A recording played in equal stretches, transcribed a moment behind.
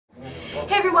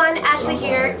Hey everyone, Ashley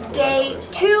here, day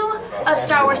 2 of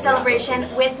Star Wars Celebration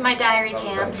with my diary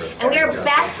cam, and we are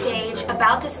backstage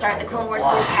about to start the Clone Wars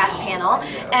Fools cast panel,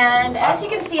 and as you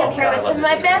can see I'm here with some of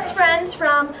my best friends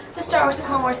from the Star Wars and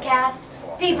Clone Wars cast.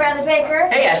 Dee Bradley Baker.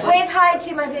 Hey Ashley. Wave hi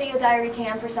to my video diary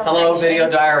cam for celebration. Hello, video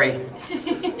diary.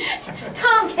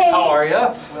 Tom Kane. How are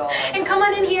ya? And come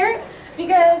on in here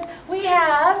because we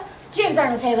have James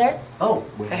Arnold Taylor. Oh,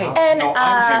 hey. And No,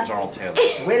 I'm James Arnold Taylor.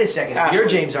 Wait a second. Ashley. You're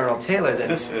James Arnold Taylor, then.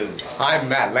 This is... I'm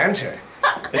Matt Lanter.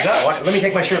 Is that what? Let me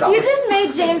take my shirt off. You just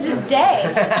made James's day.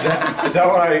 Is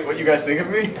that what you guys think of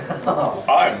me?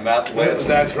 I'm Matt Lanter.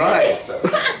 That's right.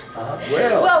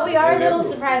 Well, we are a little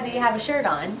surprised that you have a shirt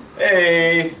on.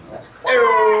 Hey.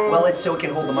 Well, it's so it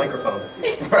can hold the microphone.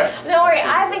 Right. Don't worry,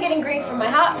 I've been getting grief from my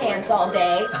hot pants all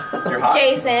day. You're hot.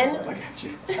 Jason. Look at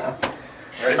you.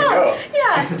 Ready to go.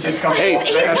 Yeah. Just come. He's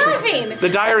laughing. The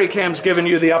diary cam's giving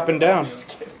you the up and down.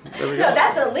 There we go. No,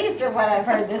 that's at least of what I've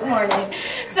heard this morning.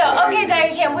 So, okay,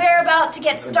 Diary Cam, we're about to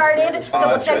get started, so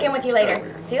we'll check in with you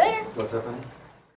later. See you later. What's happening?